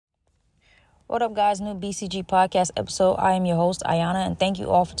What up, guys? New BCG podcast episode. I am your host, Ayana, and thank you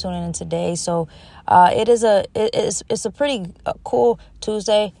all for tuning in today. So, it's a pretty cool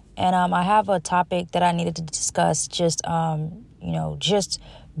Tuesday, and I have a topic that I needed to discuss. Just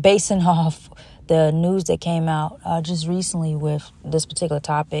basing off the news that came out just recently with this particular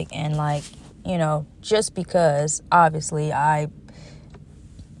topic, and just because obviously on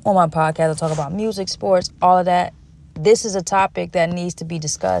my podcast I talk about music, sports, all of that. This is a topic that needs to be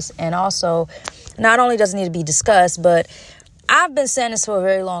discussed. And also, not only does it need to be discussed, but I've been saying this for a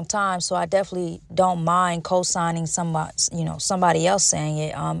very long time, so I definitely don't mind co-signing somebody else saying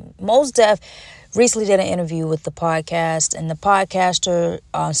it. Mos Def recently did an interview with the podcast, and the podcaster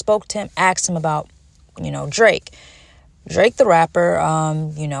spoke to him, asked him about, Drake the rapper.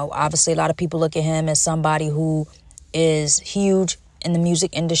 Obviously a lot of people look at him as somebody who is huge in the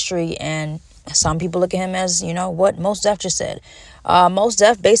music industry, and some people look at him as, what Mos Def just said. Mos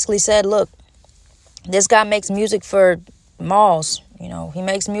Def basically said, look, this guy makes music for malls. He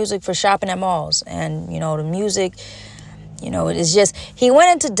makes music for shopping at malls. And, the music, it is just, he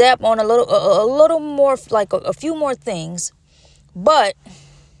went into depth on a little more, like a few more things. But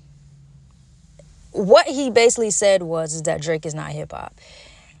what he basically said is that Drake is not hip hop.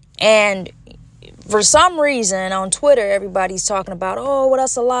 And for some reason on Twitter, everybody's talking about, oh, well,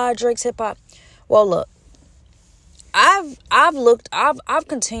 that's a lie, Drake's hip hop. Well, look, I've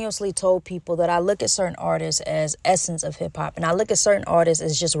continuously told people that I look at certain artists as essence of hip hop, and I look at certain artists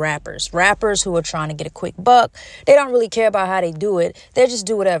as just rappers who are trying to get a quick buck. They don't really care about how they do it. They just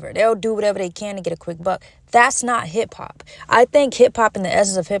do whatever. They'll do whatever they can to get a quick buck. That's not hip hop. I think hip hop and the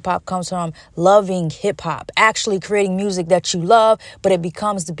essence of hip hop comes from loving hip hop, actually creating music that you love, but it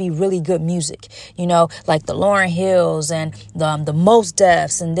becomes to be really good music, like the Lauryn Hills and the Mos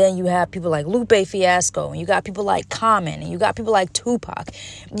Defs. And then you have people like Lupe Fiasco, and you got people like Common, and you got people like Tupac.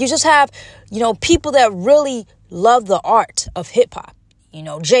 You just have, people that really love the art of hip hop.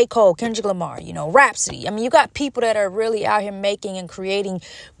 J. Cole, Kendrick Lamar, Rhapsody. I mean, you got people that are really out here making and creating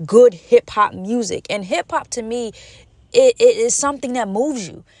good hip hop music. And hip hop to me, it is something that moves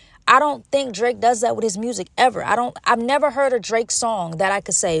you. I don't think Drake does that with his music ever. I've never heard a Drake song that I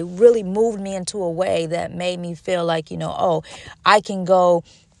could say really moved me into a way that made me feel like, I can go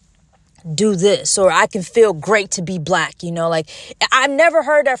do this, or I can feel great to be black. I've never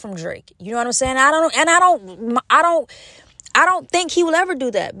heard that from Drake. You know what I'm saying? I don't think he will ever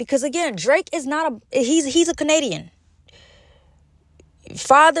do that, because again, Drake is he's a Canadian.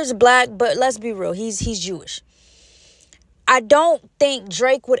 Father's black, but let's be real, he's Jewish. I don't think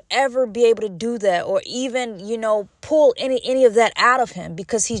Drake would ever be able to do that, or even, pull any of that out of him,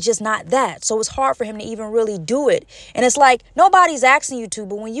 because he's just not that. So it's hard for him to even really do it. And it's like, nobody's asking you to,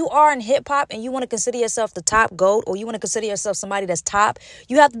 but when you are in hip hop and you want to consider yourself the top GOAT, or you want to consider yourself somebody that's top,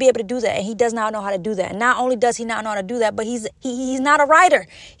 you have to be able to do that. And he does not know how to do that. And not only does he not know how to do that, but he's not a writer.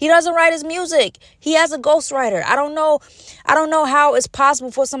 He doesn't write his music. He has a ghostwriter. I don't know how it's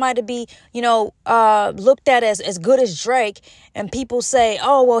possible for somebody to be, looked at as good as Drake, and people say,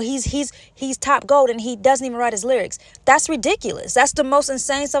 oh, well, he's top GOAT and he doesn't even write his lyrics. That's ridiculous. That's the most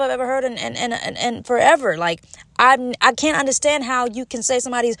insane stuff I've ever heard and forever. Like, I can't understand how you can say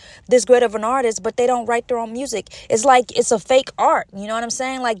somebody's this great of an artist, but they don't write their own music. It's like it's a fake art. You know what I'm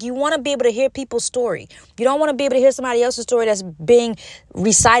saying? Like, you want to be able to hear people's story. You don't want to be able to hear somebody else's story that's being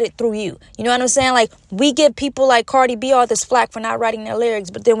recited through you. You know what I'm saying? Like, we give people like Cardi B all this flack for not writing their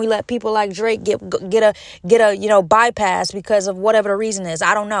lyrics, but then we let people like Drake get a bypass because of whatever the reason is.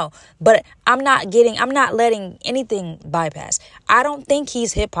 I don't know. But I'm not letting anything bypass. I don't think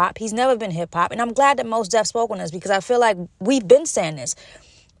he's hip hop. He's never been hip hop. And I'm glad that Mos Def spoke on this, because I feel like we've been saying this.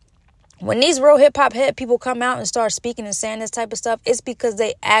 When these real hip hop head people come out and start speaking and saying this type of stuff, it's because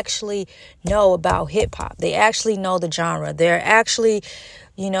they actually know about hip hop. They actually know the genre. They're actually,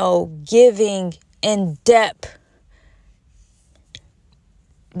 giving in depth.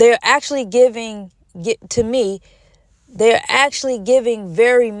 They're actually giving, to me, they're actually giving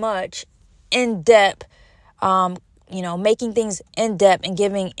very much in depth, making things in depth and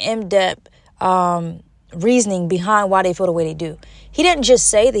giving in depth reasoning behind why they feel the way they do. He didn't just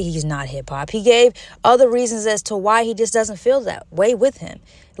say that he's not hip hop. He gave other reasons as to why he just doesn't feel that way with him.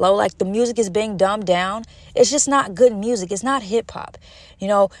 Like, the music is being dumbed down. It's just not good music. It's not hip hop.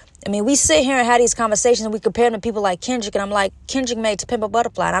 We sit here and have these conversations, and we compare them to people like Kendrick, and I'm like, Kendrick made To Pimp a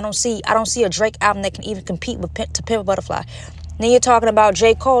Butterfly. And I don't see a Drake album that can even compete with To Pimp a Butterfly. Then you're talking about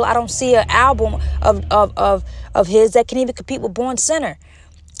J. Cole. I don't see an album of his that can even compete with Born Sinner.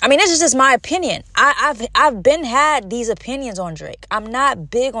 I mean, this is just my opinion. I've been had these opinions on Drake. I'm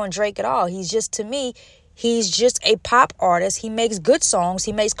not big on Drake at all. He's just, to me, He's just a pop artist. He makes good songs.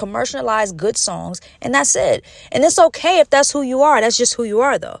 He makes commercialized good songs. And that's it. And it's okay if that's who you are. That's just who you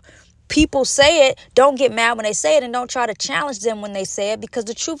are, though. People say it. Don't get mad when they say it, and don't try to challenge them when they say it, because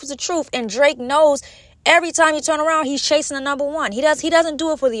the truth is the truth. And Drake knows every time you turn around, he's chasing the number one. He doesn't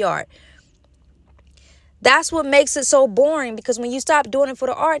do it for the art. That's what makes it so boring, because when you stop doing it for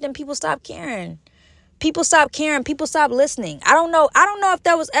the art, then people stop caring. People stop caring. People stop listening. I don't know if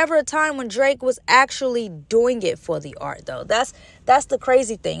there was ever a time when Drake was actually doing it for the art, though. That's the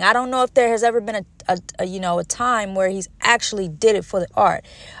crazy thing. I don't know if there has ever been a time where he's actually did it for the art.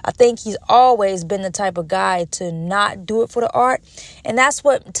 I think he's always been the type of guy to not do it for the art. And that's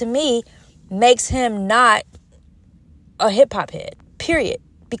what, to me, makes him not a hip hop head, period.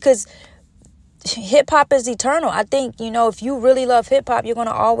 Because hip hop is eternal. I think, if you really love hip hop, you're going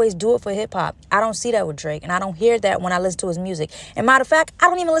to always do it for hip hop. I don't see that with Drake, and I don't hear that when I listen to his music. And matter of fact, I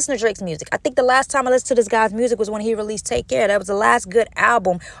don't even listen to Drake's music. I think the last time I listened to this guy's music was when he released Take Care. That was the last good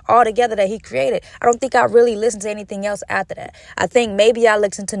album altogether that he created. I don't think I really listened to anything else after that. I think maybe I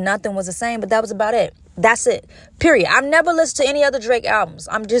listened to Nothing Was the Same, but that was about it. That's it. Period. I've never listened to any other Drake albums.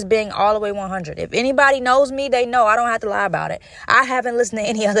 I'm just being all the way 100. If anybody knows me, they know. I don't have to lie about it. I haven't listened to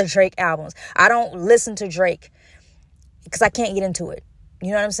any other Drake albums. I don't listen to Drake because I can't get into it.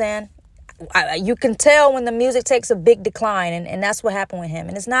 You know what I'm saying? You can tell when the music takes a big decline, and that's what happened with him.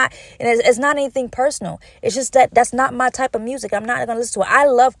 And it's not anything personal. It's just that's not my type of music. I'm not going to listen to it. I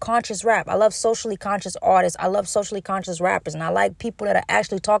love conscious rap. I love socially conscious artists. I love socially conscious rappers, and I like people that are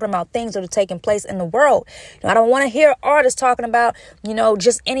actually talking about things that are taking place in the world. I don't want to hear artists talking about,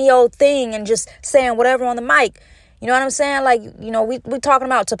 just any old thing and just saying whatever on the mic. You know what I'm saying? Like, we talking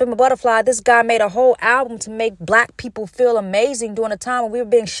about To Pimp a Butterfly. This guy made a whole album to make black people feel amazing during a time when we were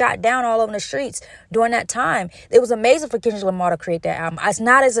being shot down all over the streets during that time. It was amazing for Kendrick Lamar to create that album. It's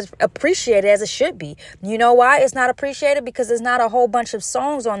not as appreciated as it should be. You know why it's not appreciated? Because there's not a whole bunch of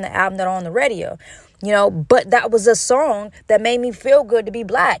songs on the album that are on the radio. But that was a song that made me feel good to be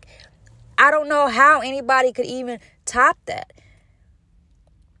black. I don't know how anybody could even top that.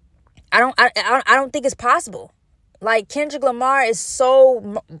 I don't think it's possible. Like, Kendrick Lamar is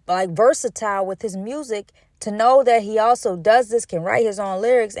so versatile with his music, to know that he also does this, can write his own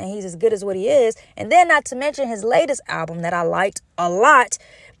lyrics, and he's as good as what he is. And then not to mention his latest album that I liked a lot,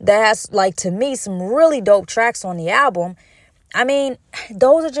 that has, to me, some really dope tracks on the album. I mean,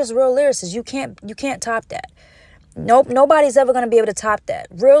 those are just real lyricists. You can't top that. Nope, nobody's ever going to be able to top that.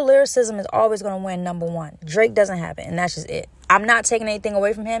 Real lyricism is always going to win number one. Drake doesn't have it, and that's just it. I'm not taking anything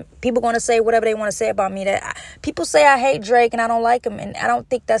away from him. People going to say whatever they want to say about me. People say I hate Drake and I don't like him, and I don't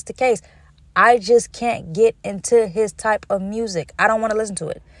think that's the case. I just can't get into his type of music. I don't want to listen to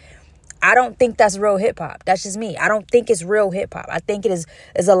it. I don't think that's real hip hop. That's just me. I don't think it's real hip hop. I think it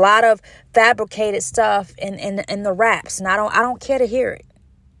is a lot of fabricated stuff in the raps, and I don't care to hear it.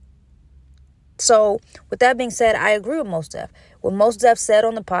 So, with that being said, I agree with Mos Def. What Mos Def said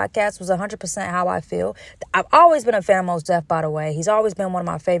on the podcast was 100% how I feel. I've always been a fan of Mos Def, by the way. He's always been one of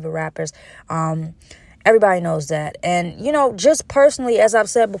my favorite rappers. Everybody knows that. And, just personally, as I've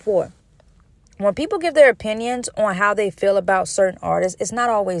said before, when people give their opinions on how they feel about certain artists, it's not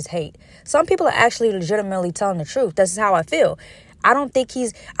always hate. Some people are actually legitimately telling the truth. This is how I feel. I don't think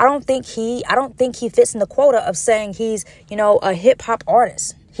he fits in the quota of saying he's, a hip hop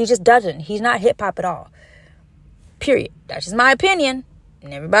artist. He just doesn't. He's not hip hop at all. Period. That's just my opinion.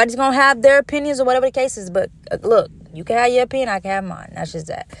 And everybody's going to have their opinions or whatever the case is. But look, you can have your opinion. I can have mine. That's just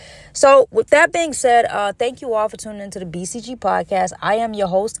that. So with that being said, thank you all for tuning into the BCG podcast. I am your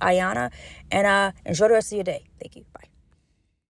host, Ayana. And enjoy the rest of your day. Thank you. Bye.